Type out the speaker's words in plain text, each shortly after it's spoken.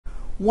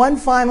One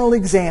final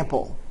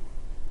example.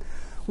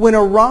 When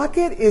a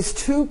rocket is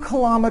 2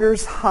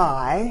 kilometers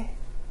high,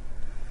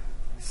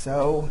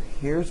 so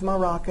here's my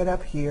rocket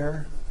up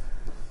here.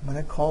 I'm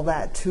going to call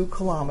that 2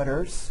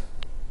 kilometers.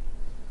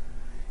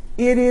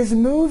 It is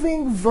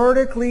moving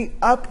vertically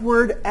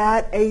upward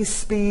at a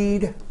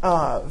speed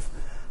of,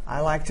 I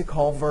like to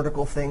call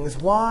vertical things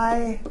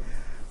y.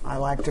 I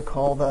like to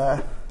call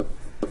the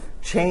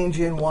change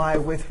in y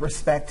with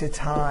respect to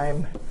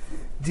time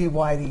dy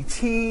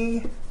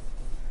dt.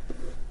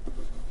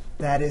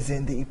 That is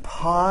in the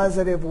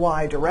positive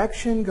y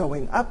direction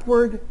going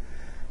upward.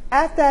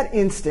 At that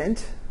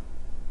instant,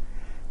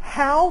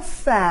 how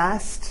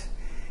fast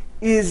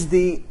is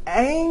the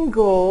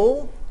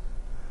angle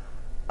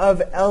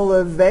of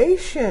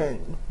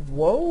elevation?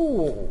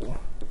 Whoa.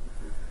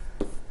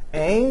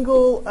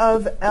 Angle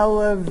of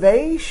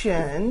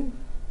elevation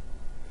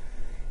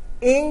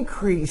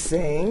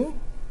increasing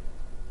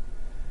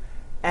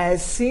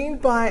as seen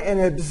by an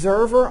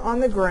observer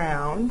on the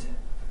ground.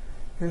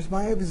 Here's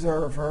my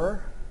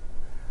observer,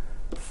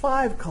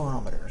 5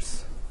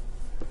 kilometers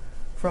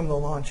from the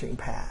launching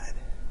pad.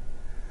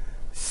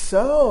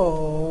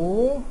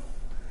 So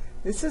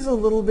this is a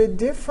little bit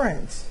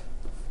different.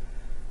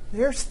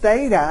 There's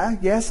theta.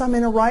 Yes, I'm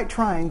in a right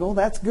triangle.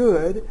 That's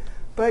good.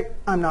 But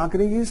I'm not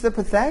going to use the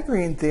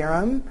Pythagorean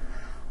theorem.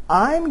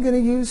 I'm going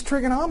to use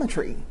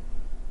trigonometry.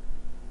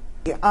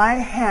 I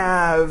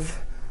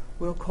have,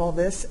 we'll call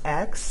this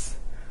x.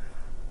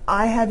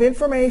 I have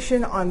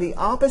information on the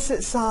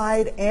opposite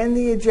side and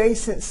the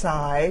adjacent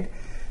side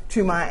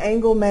to my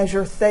angle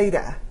measure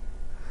theta.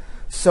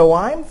 So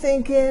I'm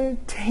thinking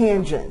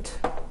tangent.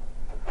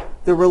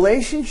 The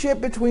relationship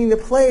between the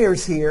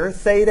players here,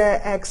 theta,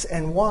 x,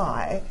 and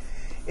y,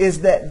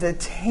 is that the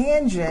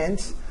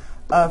tangent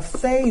of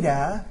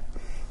theta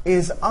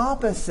is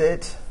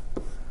opposite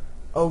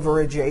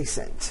over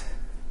adjacent.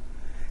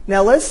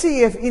 Now let's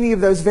see if any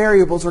of those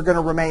variables are going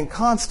to remain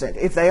constant.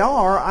 If they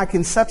are, I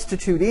can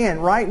substitute in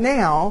right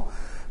now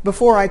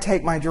before I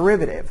take my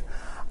derivative.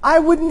 I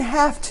wouldn't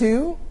have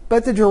to,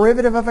 but the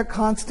derivative of a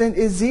constant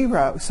is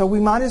 0, so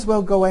we might as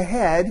well go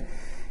ahead.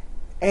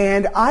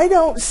 And I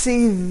don't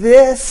see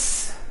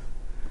this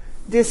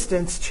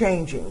distance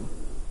changing.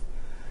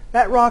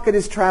 That rocket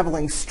is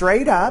traveling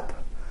straight up.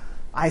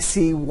 I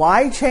see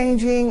y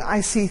changing.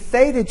 I see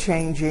theta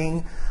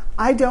changing.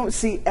 I don't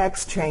see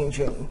x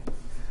changing.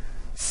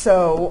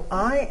 So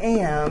I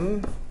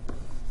am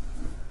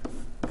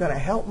going to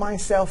help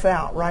myself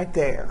out right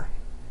there.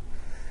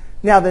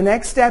 Now the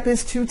next step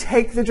is to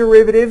take the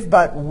derivative,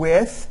 but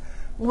with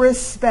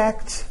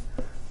respect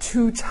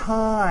to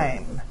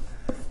time.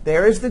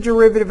 There is the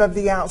derivative of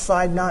the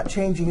outside not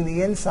changing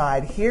the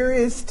inside. Here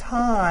is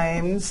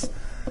times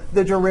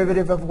the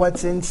derivative of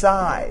what's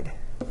inside.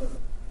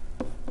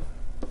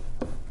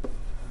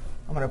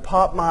 I'm going to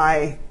pop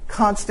my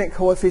constant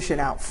coefficient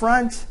out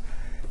front,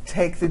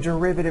 take the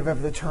derivative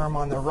of the term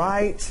on the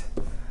right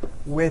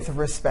with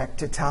respect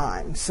to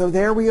time. So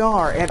there we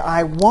are. And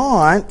I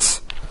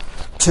want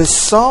to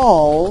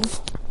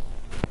solve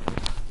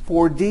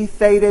for d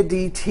theta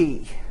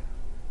dt.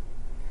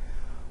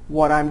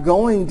 What I'm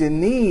going to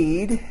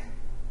need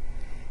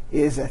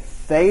is a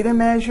theta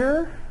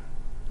measure.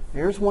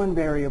 There's one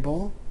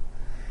variable.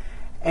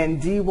 And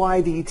dy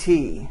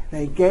dt.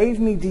 They gave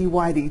me dy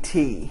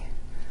dt.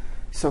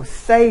 So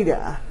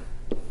theta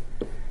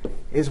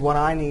is what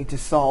I need to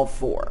solve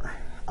for.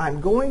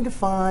 I'm going to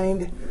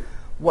find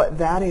what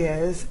that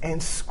is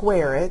and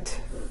square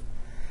it.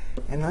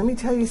 And let me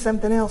tell you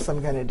something else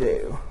I'm going to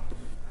do.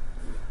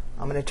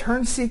 I'm going to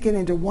turn secant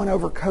into 1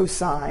 over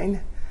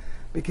cosine,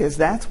 because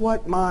that's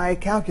what my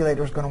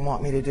calculator is going to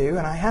want me to do.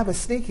 And I have a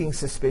sneaking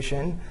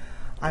suspicion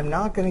I'm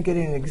not going to get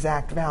an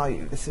exact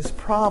value. This is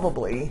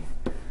probably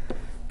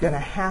going to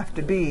have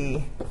to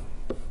be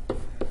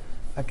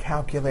a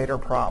calculator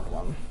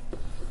problem.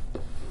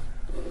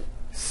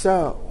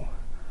 So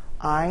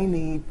I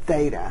need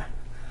theta.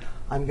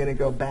 I'm going to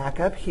go back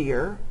up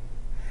here,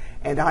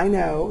 and I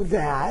know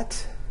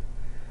that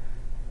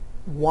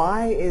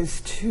y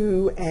is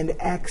 2 and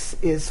x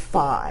is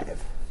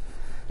 5.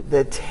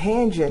 The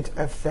tangent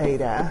of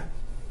theta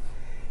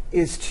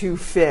is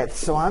 2/5.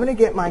 So I'm going to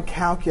get my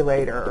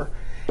calculator,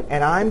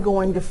 and I'm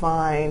going to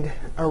find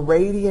a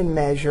radian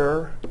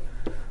measure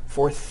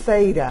for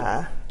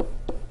theta.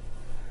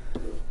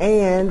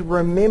 And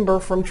remember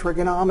from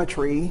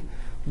trigonometry,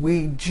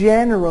 we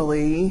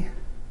generally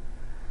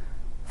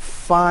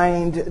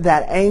find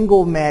that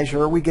angle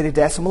measure. We get a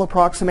decimal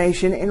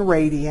approximation in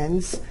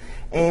radians,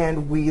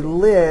 and we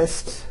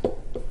list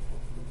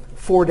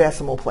 4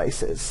 decimal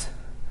places.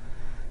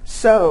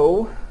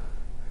 So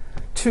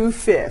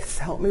 2/5,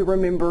 help me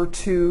remember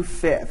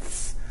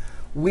 2/5.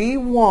 We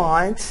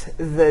want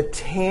the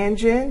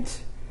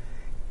tangent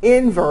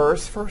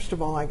inverse. First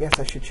of all, I guess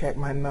I should check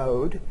my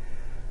mode.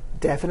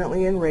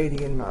 Definitely in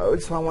radian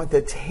mode. So I want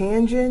the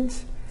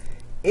tangent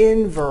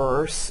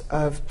inverse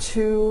of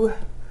 2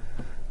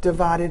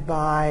 divided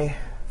by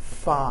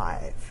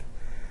 5.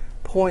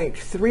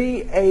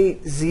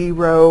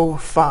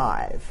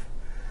 0.3805.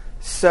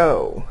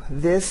 So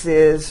this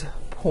is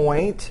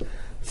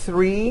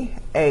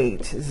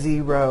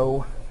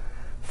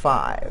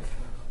 0.3805.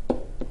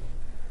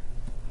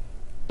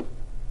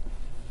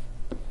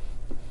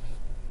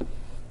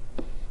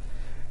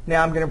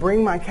 Now I'm going to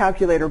bring my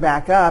calculator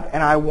back up,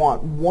 and I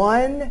want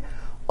 1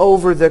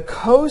 over the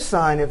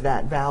cosine of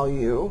that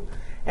value,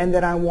 and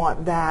then I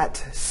want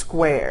that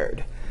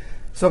squared.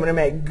 So I'm going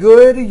to make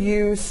good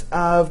use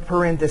of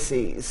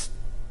parentheses.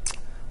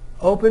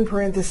 Open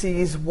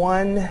parentheses,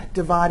 1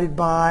 divided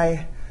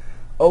by,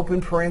 open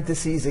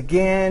parentheses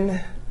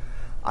again.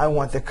 I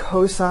want the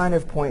cosine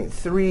of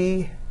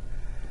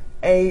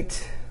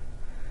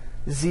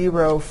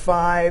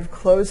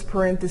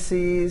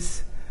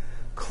 0.3805,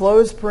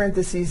 close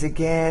parentheses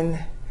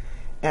again,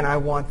 and I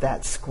want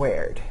that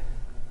squared.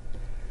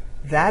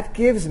 That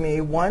gives me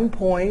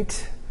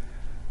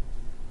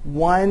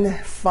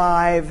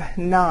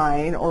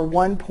 1.159 or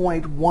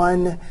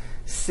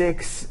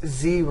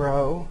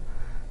 1.160.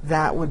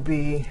 That would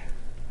be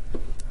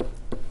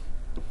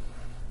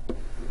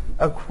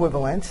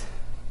equivalent.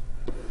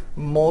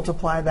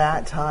 Multiply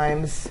that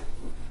times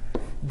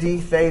d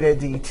theta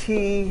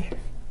dt.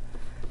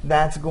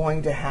 That's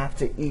going to have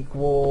to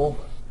equal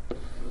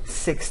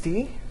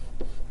 60.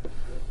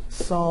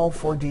 Solve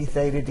for d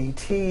theta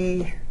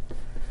dt,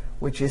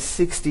 which is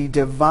 60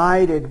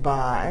 divided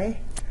by,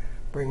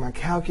 bring my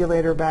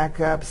calculator back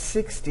up,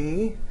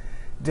 60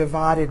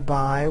 divided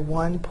by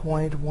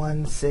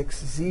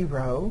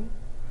 1.160,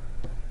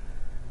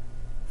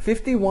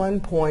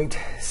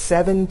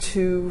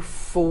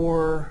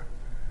 51.7241.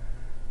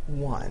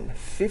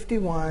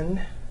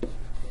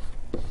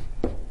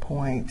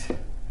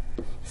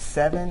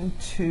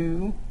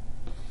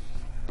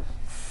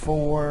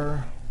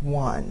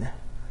 51.7241.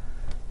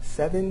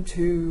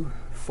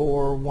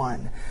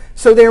 7241.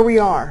 So there we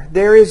are.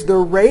 There is the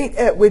rate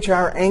at which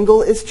our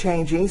angle is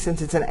changing.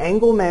 Since it's an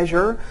angle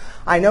measure,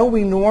 I know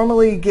we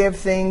normally give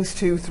things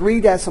to 3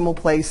 decimal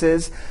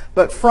places,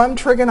 but from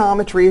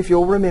trigonometry, if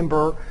you'll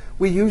remember,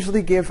 we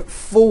usually give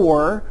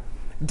 4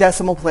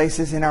 decimal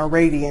places in our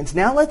radians.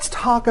 Now let's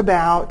talk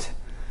about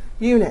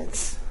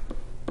units.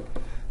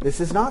 This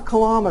is not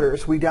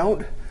kilometers. We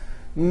don't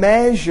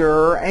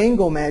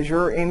angle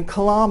measure in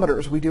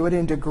kilometers. We do it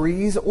in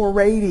degrees or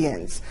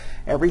radians.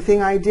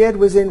 Everything I did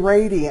was in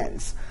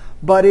radians,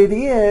 but it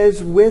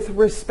is with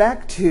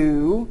respect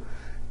to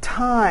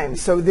time.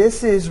 So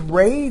this is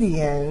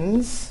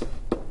radians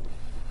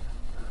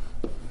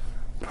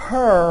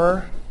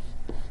per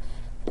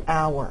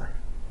hour,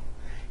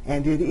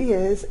 and it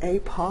is a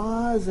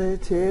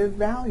positive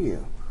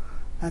value.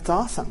 That's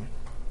awesome.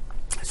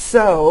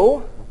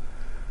 So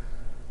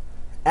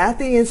at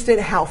the instant,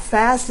 how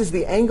fast is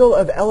the angle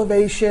of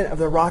elevation of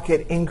the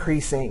rocket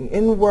increasing?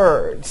 In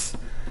words,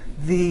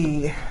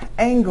 the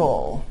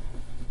angle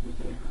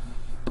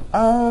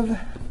of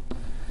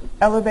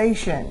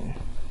elevation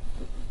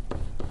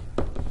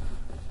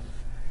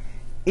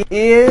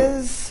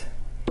is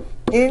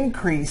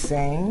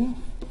increasing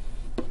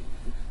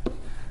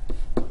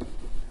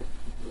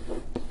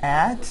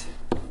at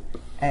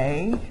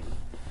a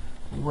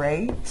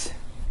rate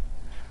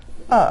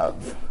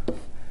of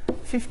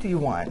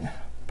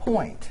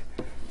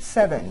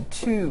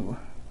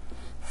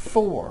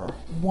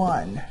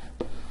 51.7241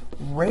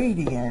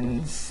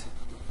 radians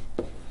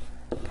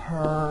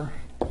per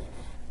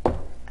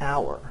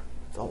hour.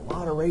 It's a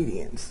lot of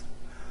radians.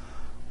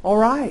 All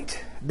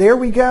right, there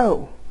we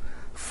go.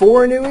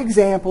 4 new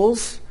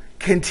examples,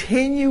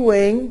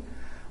 continuing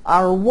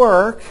our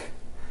work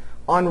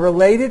on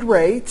related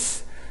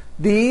rates.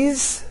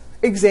 These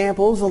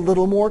examples a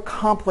little more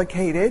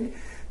complicated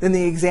than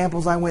the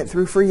examples I went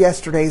through for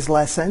yesterday's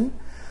lesson,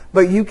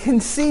 but you can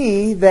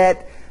see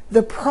that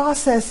the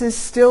process is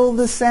still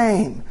the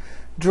same.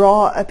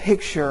 Draw a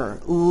picture,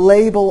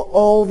 label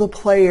all the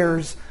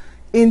players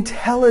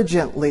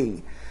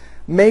intelligently,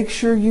 make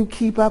sure you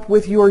keep up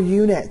with your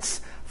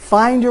units,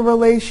 find a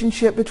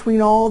relationship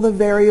between all the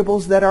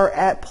variables that are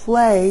at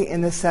play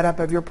in the setup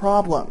of your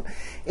problem.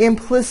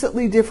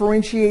 Implicitly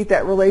differentiate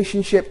that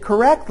relationship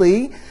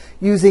correctly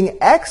using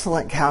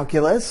excellent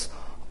calculus,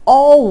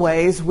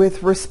 always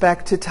with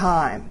respect to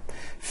time.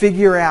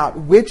 Figure out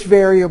which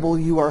variable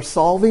you are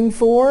solving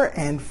for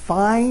and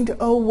find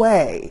a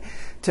way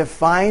to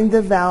find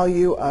the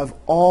value of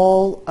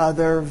all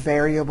other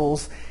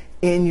variables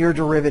in your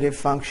derivative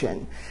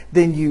function.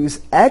 Then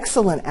use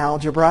excellent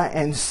algebra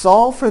and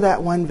solve for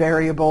that one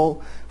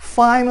variable.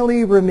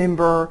 Finally,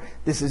 remember,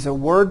 this is a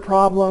word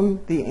problem.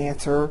 The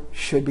answer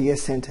should be a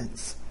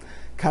sentence.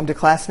 Come to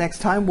class next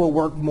time. We'll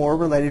work more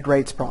related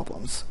rates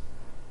problems.